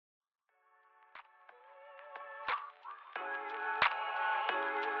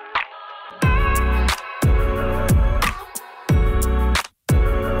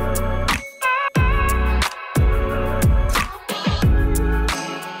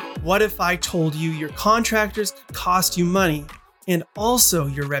What if I told you your contractors could cost you money and also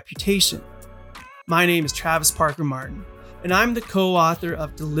your reputation? My name is Travis Parker Martin, and I'm the co-author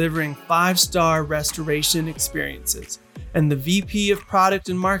of Delivering 5-Star Restoration Experiences and the VP of Product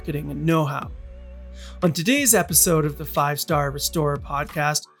and Marketing and Know-How. On today's episode of the 5-Star Restorer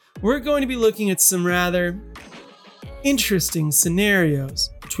podcast, we're going to be looking at some rather interesting scenarios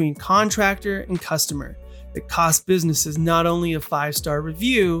between contractor and customer that cost businesses not only a 5-star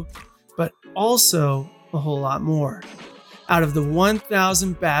review, but also a whole lot more. Out of the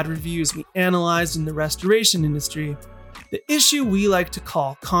 1,000 bad reviews we analyzed in the restoration industry, the issue we like to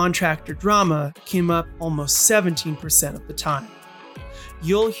call contractor drama came up almost 17% of the time.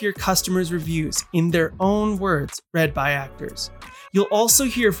 You'll hear customers' reviews in their own words read by actors. You'll also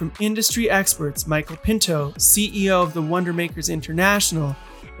hear from industry experts Michael Pinto, CEO of the Wonder Makers International,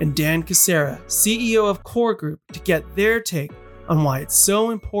 and Dan Casera, CEO of Core Group, to get their take on why it's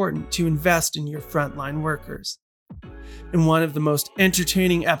so important to invest in your frontline workers. In one of the most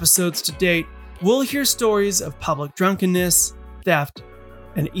entertaining episodes to date, we'll hear stories of public drunkenness, theft,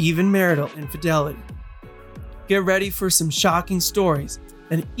 and even marital infidelity. Get ready for some shocking stories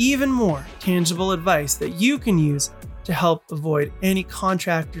and even more tangible advice that you can use to help avoid any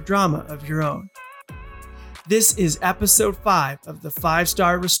contractor drama of your own. This is episode 5 of the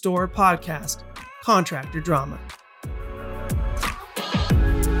 5-Star Restorer podcast, Contractor Drama.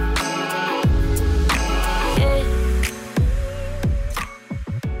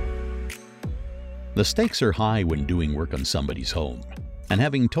 The stakes are high when doing work on somebody's home, and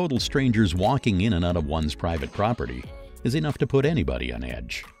having total strangers walking in and out of one's private property is enough to put anybody on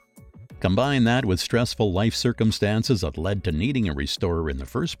edge. Combine that with stressful life circumstances that led to needing a restorer in the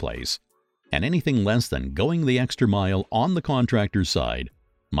first place, and anything less than going the extra mile on the contractor's side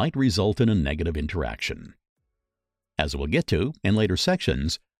might result in a negative interaction. As we'll get to in later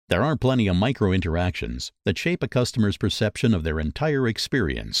sections, there are plenty of micro-interactions that shape a customer's perception of their entire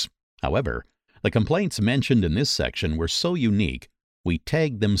experience. However, the complaints mentioned in this section were so unique, we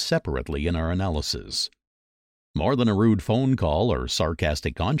tagged them separately in our analysis. More than a rude phone call or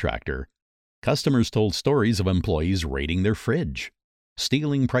sarcastic contractor, customers told stories of employees raiding their fridge,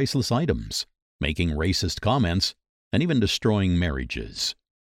 stealing priceless items, making racist comments, and even destroying marriages.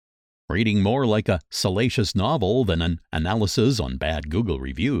 Reading more like a salacious novel than an analysis on bad Google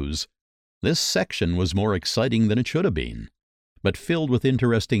reviews, this section was more exciting than it should have been, but filled with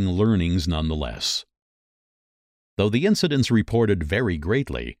interesting learnings nonetheless. Though the incidents reported vary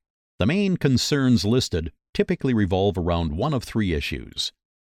greatly, the main concerns listed typically revolve around one of 3 issues: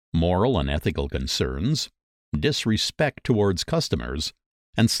 moral and ethical concerns, disrespect towards customers,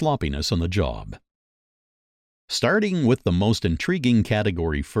 and sloppiness on the job. Starting with the most intriguing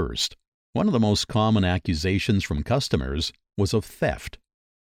category first, one of the most common accusations from customers was of theft.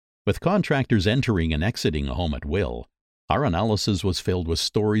 With contractors entering and exiting a home at will, our analysis was filled with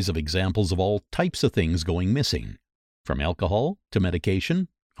stories of examples of all types of things going missing, from alcohol to medication,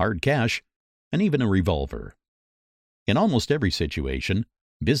 hard cash, and even a revolver. In almost every situation,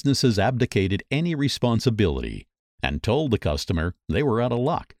 businesses abdicated any responsibility and told the customer they were out of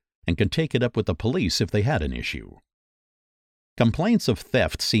luck and could take it up with the police if they had an issue. Complaints of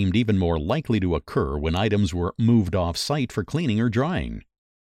theft seemed even more likely to occur when items were moved off-site for cleaning or drying.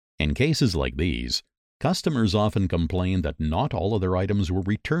 In cases like these, customers often complained that not all of their items were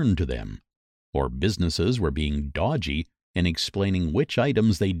returned to them, or businesses were being dodgy in explaining which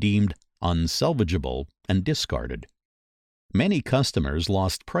items they deemed unsalvageable and discarded. Many customers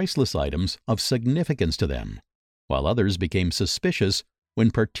lost priceless items of significance to them, while others became suspicious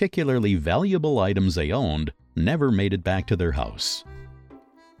when particularly valuable items they owned never made it back to their house.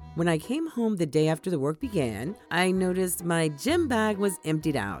 When I came home the day after the work began, I noticed my gym bag was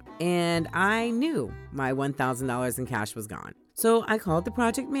emptied out, and I knew my $1,000 in cash was gone. So I called the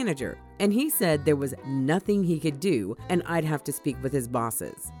project manager, and he said there was nothing he could do, and I'd have to speak with his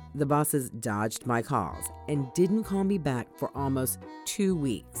bosses. The bosses dodged my calls and didn't call me back for almost 2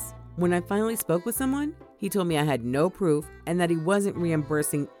 weeks. When I finally spoke with someone, he told me I had no proof and that he wasn't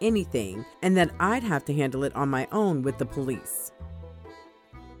reimbursing anything and that I'd have to handle it on my own with the police.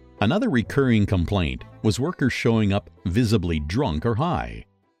 Another recurring complaint was workers showing up visibly drunk or high,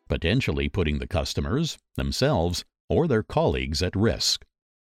 potentially putting the customers, themselves, or their colleagues at risk.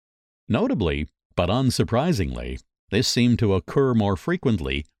 Notably, but unsurprisingly, this seemed to occur more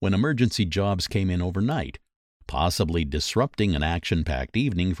frequently when emergency jobs came in overnight, possibly disrupting an action-packed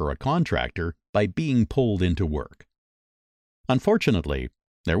evening for a contractor by being pulled into work. Unfortunately,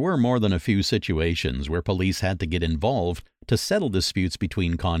 there were more than a few situations where police had to get involved to settle disputes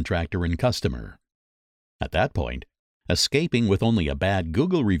between contractor and customer. At that point, Escaping with only a bad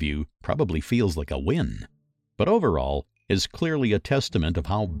Google review probably feels like a win, but overall is clearly a testament of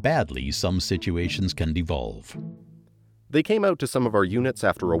how badly some situations can devolve. They came out to some of our units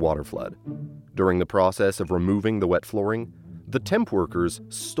after a water flood. During the process of removing the wet flooring, the temp workers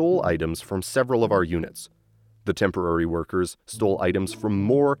stole items from several of our units. The temporary workers stole items from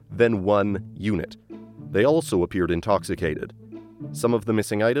more than one unit. They also appeared intoxicated. Some of the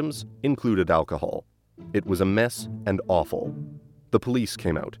missing items included alcohol. It was a mess and awful. The police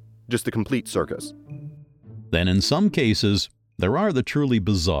came out. Just a complete circus. Then in some cases, there are the truly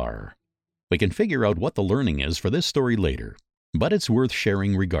bizarre. We can figure out what the learning is for this story later, but it's worth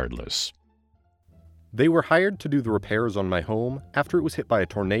sharing regardless. They were hired to do the repairs on my home after it was hit by a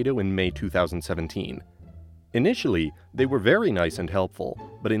tornado in May 2017. Initially, they were very nice and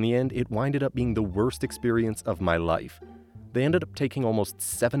helpful, but in the end, it winded up being the worst experience of my life. They ended up taking almost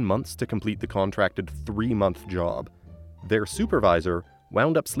 7 months to complete the contracted 3-month job. Their supervisor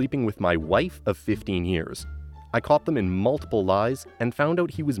wound up sleeping with my wife of 15 years. I caught them in multiple lies and found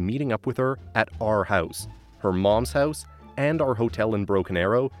out he was meeting up with her at our house, her mom's house, and our hotel in Broken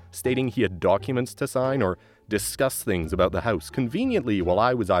Arrow, stating he had documents to sign or discuss things about the house conveniently while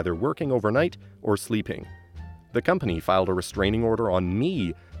I was either working overnight or sleeping. The company filed a restraining order on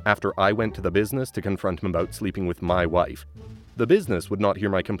me after I went to the business to confront him about sleeping with my wife. The business would not hear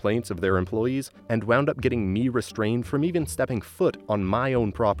my complaints of their employees and wound up getting me restrained from even stepping foot on my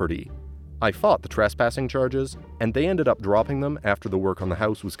own property. I fought the trespassing charges, and they ended up dropping them after the work on the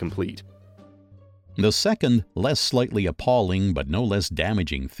house was complete. The second, less slightly appalling but no less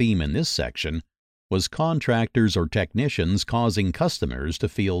damaging theme in this section was contractors or technicians causing customers to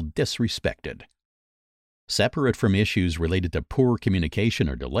feel disrespected. Separate from issues related to poor communication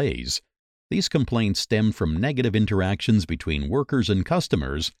or delays, these complaints stem from negative interactions between workers and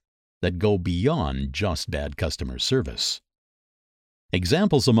customers that go beyond just bad customer service.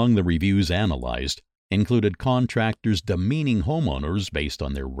 Examples among the reviews analyzed included contractors demeaning homeowners based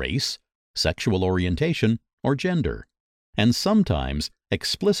on their race, sexual orientation, or gender, and sometimes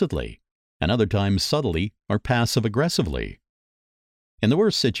explicitly, and other times subtly or passive-aggressively. In the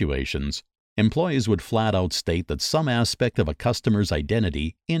worst situations, employees would flat out state that some aspect of a customer's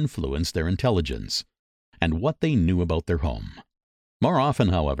identity influenced their intelligence and what they knew about their home. More often,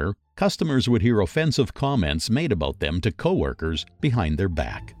 however, customers would hear offensive comments made about them to coworkers behind their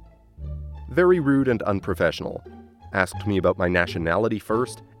back. Very rude and unprofessional. Asked me about my nationality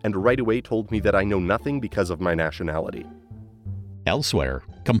first, and right away told me that I know nothing because of my nationality. Elsewhere,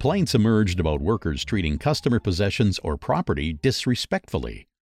 complaints emerged about workers treating customer possessions or property disrespectfully,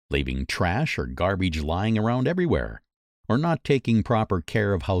 leaving trash or garbage lying around everywhere, or not taking proper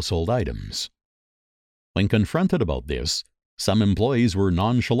care of household items. When confronted about this, some employees were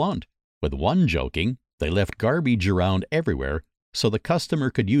nonchalant, with one joking they left garbage around everywhere so the customer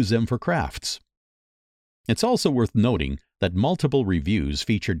could use them for crafts. It's also worth noting that multiple reviews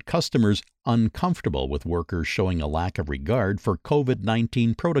featured customers uncomfortable with workers showing a lack of regard for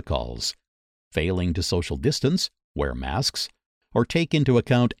COVID-19 protocols, failing to social distance, wear masks, or take into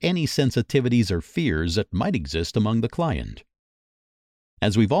account any sensitivities or fears that might exist among the client.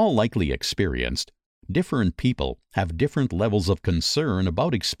 As we've all likely experienced, different people have different levels of concern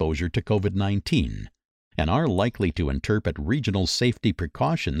about exposure to COVID-19 and are likely to interpret regional safety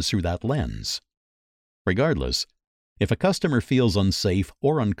precautions through that lens. Regardless, if a customer feels unsafe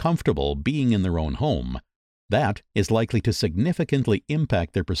or uncomfortable being in their own home, that is likely to significantly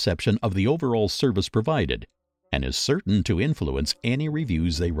impact their perception of the overall service provided and is certain to influence any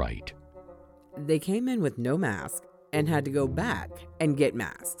reviews they write. They came in with no mask and had to go back and get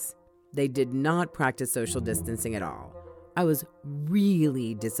masks. They did not practice social distancing at all. I was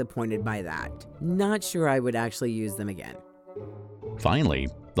really disappointed by that. Not sure I would actually use them again. Finally,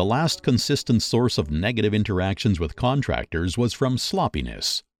 the last consistent source of negative interactions with contractors was from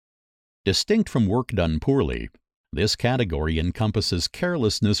sloppiness. Distinct from work done poorly, this category encompasses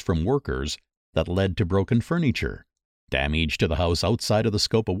carelessness from workers that led to broken furniture, damage to the house outside of the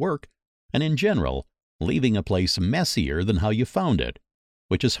scope of work, and in general, leaving a place messier than how you found it,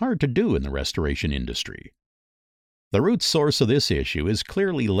 which is hard to do in the restoration industry. The root source of this issue is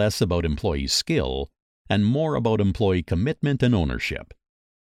clearly less about employee skill and more about employee commitment and ownership.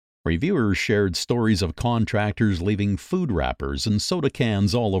 Reviewers shared stories of contractors leaving food wrappers and soda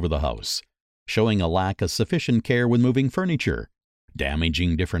cans all over the house, showing a lack of sufficient care when moving furniture,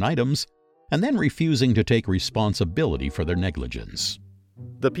 damaging different items, and then refusing to take responsibility for their negligence.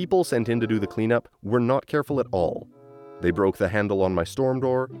 The people sent in to do the cleanup were not careful at all. They broke the handle on my storm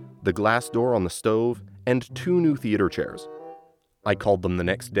door, the glass door on the stove, and 2 new theater chairs. I called them the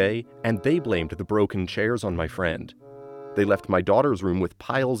next day, and they blamed the broken chairs on my friend. They left my daughter's room with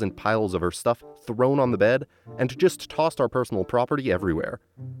piles and piles of her stuff thrown on the bed and just tossed our personal property everywhere.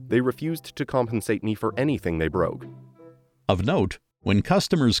 They refused to compensate me for anything they broke. Of note, when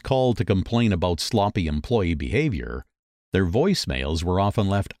customers called to complain about sloppy employee behavior, their voicemails were often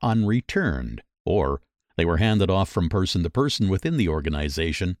left unreturned, or they were handed off from person to person within the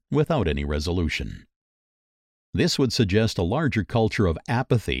organization without any resolution. This would suggest a larger culture of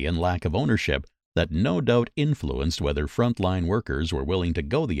apathy and lack of ownership that no doubt influenced whether frontline workers were willing to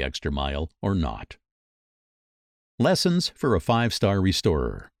go the extra mile or not. Lessons for a 5-star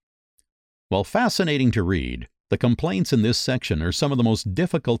restorer. While fascinating to read, the complaints in this section are some of the most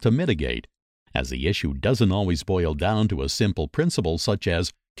difficult to mitigate, as the issue doesn't always boil down to a simple principle such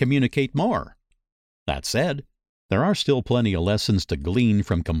as communicate more. That said, there are still plenty of lessons to glean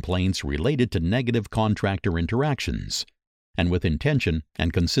from complaints related to negative contractor interactions, and with intention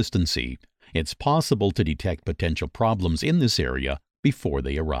and consistency, it's possible to detect potential problems in this area before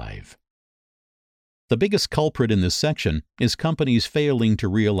they arrive. The biggest culprit in this section is companies failing to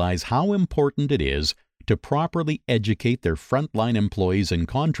realize how important it is to properly educate their frontline employees and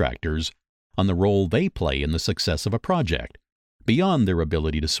contractors on the role they play in the success of a project, beyond their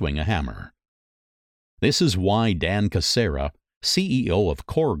ability to swing a hammer. This is why Dan Casera, CEO of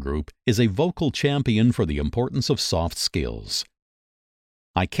Core Group, is a vocal champion for the importance of soft skills.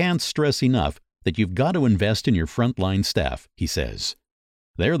 I can't stress enough that you've got to invest in your frontline staff, he says.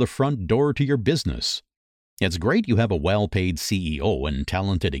 They're the front door to your business. It's great you have a well-paid CEO and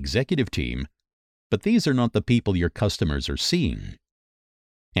talented executive team, but these are not the people your customers are seeing.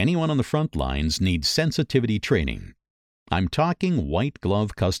 Anyone on the front lines needs sensitivity training. I'm talking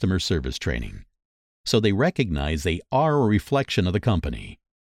white-glove customer service training, so they recognize they are a reflection of the company.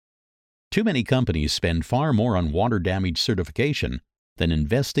 Too many companies spend far more on water damage certification than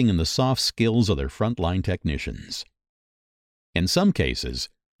investing in the soft skills of their frontline technicians. In some cases,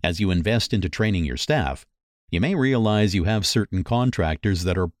 as you invest into training your staff, you may realize you have certain contractors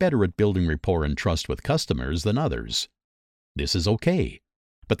that are better at building rapport and trust with customers than others. This is okay,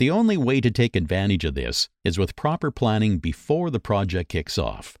 but the only way to take advantage of this is with proper planning before the project kicks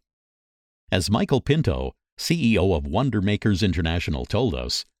off. As Michael Pinto, CEO of Wonder Makers International, told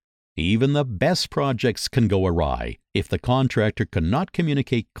us, even the best projects can go awry if the contractor cannot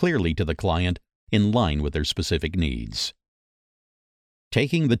communicate clearly to the client in line with their specific needs.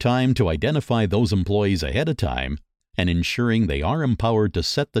 Taking the time to identify those employees ahead of time and ensuring they are empowered to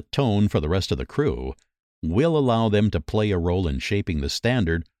set the tone for the rest of the crew will allow them to play a role in shaping the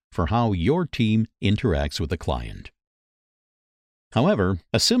standard for how your team interacts with the client. However,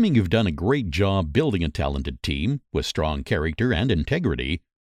 assuming you've done a great job building a talented team with strong character and integrity,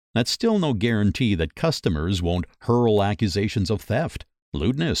 that's still no guarantee that customers won't hurl accusations of theft,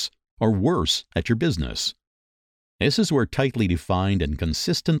 lewdness, or worse at your business. This is where tightly defined and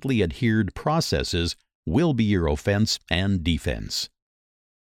consistently adhered processes will be your offense and defense.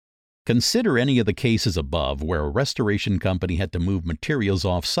 Consider any of the cases above where a restoration company had to move materials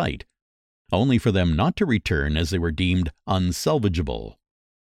off-site, only for them not to return as they were deemed unsalvageable.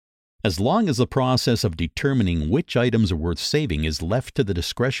 As long as the process of determining which items are worth saving is left to the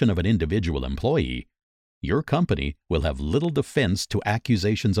discretion of an individual employee, your company will have little defense to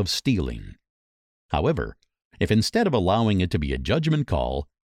accusations of stealing. However, if instead of allowing it to be a judgment call,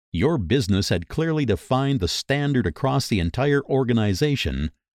 your business had clearly defined the standard across the entire organization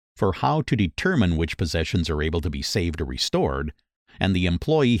for how to determine which possessions are able to be saved or restored, and the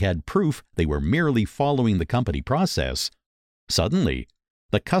employee had proof they were merely following the company process, suddenly,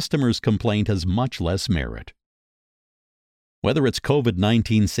 the customer's complaint has much less merit. Whether it's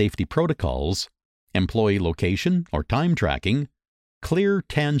COVID-19 safety protocols, employee location, or time tracking, clear,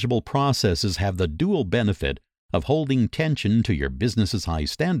 tangible processes have the dual benefit of holding tension to your business's high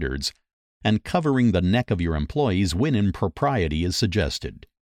standards and covering the neck of your employees when impropriety is suggested.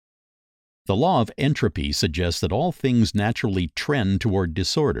 The law of entropy suggests that all things naturally trend toward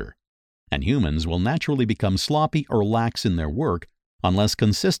disorder, and humans will naturally become sloppy or lax in their work unless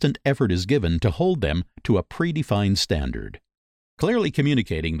consistent effort is given to hold them to a predefined standard. Clearly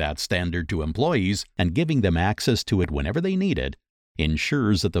communicating that standard to employees and giving them access to it whenever they need it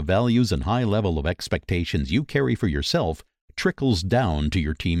ensures that the values and high level of expectations you carry for yourself trickles down to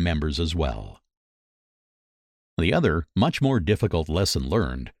your team members as well. The other, much more difficult lesson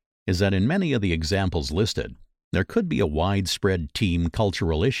learned is that in many of the examples listed, there could be a widespread team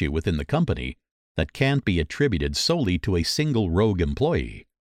cultural issue within the company that can't be attributed solely to a single rogue employee.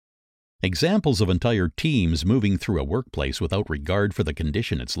 Examples of entire teams moving through a workplace without regard for the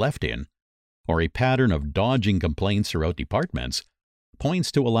condition it's left in, or a pattern of dodging complaints throughout departments,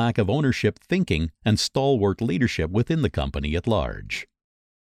 points to a lack of ownership thinking and stalwart leadership within the company at large.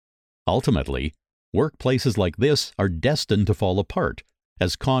 Ultimately, workplaces like this are destined to fall apart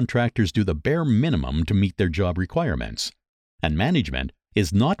as contractors do the bare minimum to meet their job requirements, and management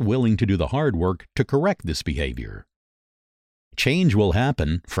is not willing to do the hard work to correct this behavior. Change will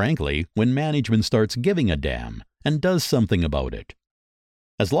happen, frankly, when management starts giving a damn and does something about it.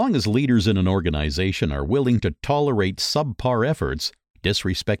 As long as leaders in an organization are willing to tolerate subpar efforts,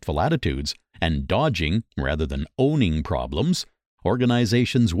 disrespectful attitudes, and dodging rather than owning problems,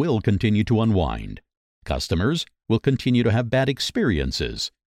 organizations will continue to unwind. Customers will continue to have bad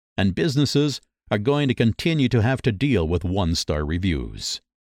experiences, and businesses are going to continue to have to deal with one-star reviews.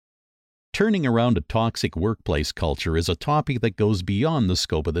 Turning around a toxic workplace culture is a topic that goes beyond the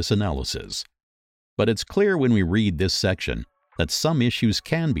scope of this analysis. But it's clear when we read this section that some issues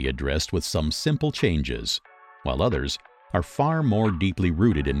can be addressed with some simple changes, while others are far more deeply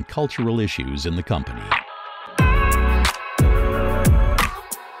rooted in cultural issues in the company.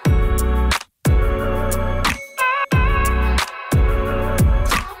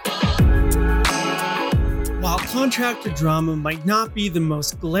 While contractor drama might not be the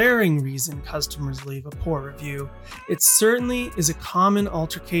most glaring reason customers leave a poor review, it certainly is a common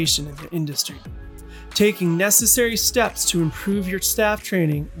altercation in the industry. Taking necessary steps to improve your staff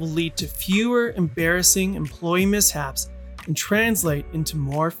training will lead to fewer embarrassing employee mishaps and translate into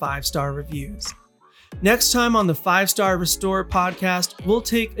more 5-star reviews. Next time on the 5-Star Restore podcast, we'll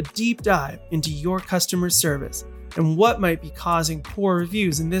take a deep dive into your customer service and what might be causing poor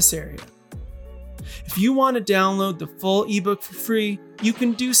reviews in this area. If you want to download the full ebook for free, you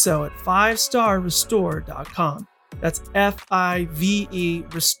can do so at 5starrestore.com. That's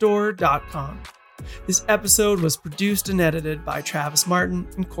FIVE restore.com. This episode was produced and edited by Travis Martin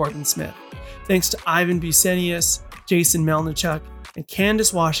and Corbin Smith. Thanks to Ivan Busenius, Jason Melnichuk, and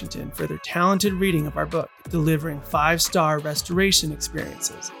Candace Washington for their talented reading of our book, Delivering 5-Star Restoration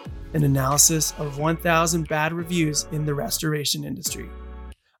Experiences, an analysis of 1,000 bad reviews in the restoration industry.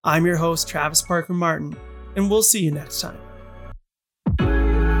 I'm your host, Travis Parker Martin, and we'll see you next time.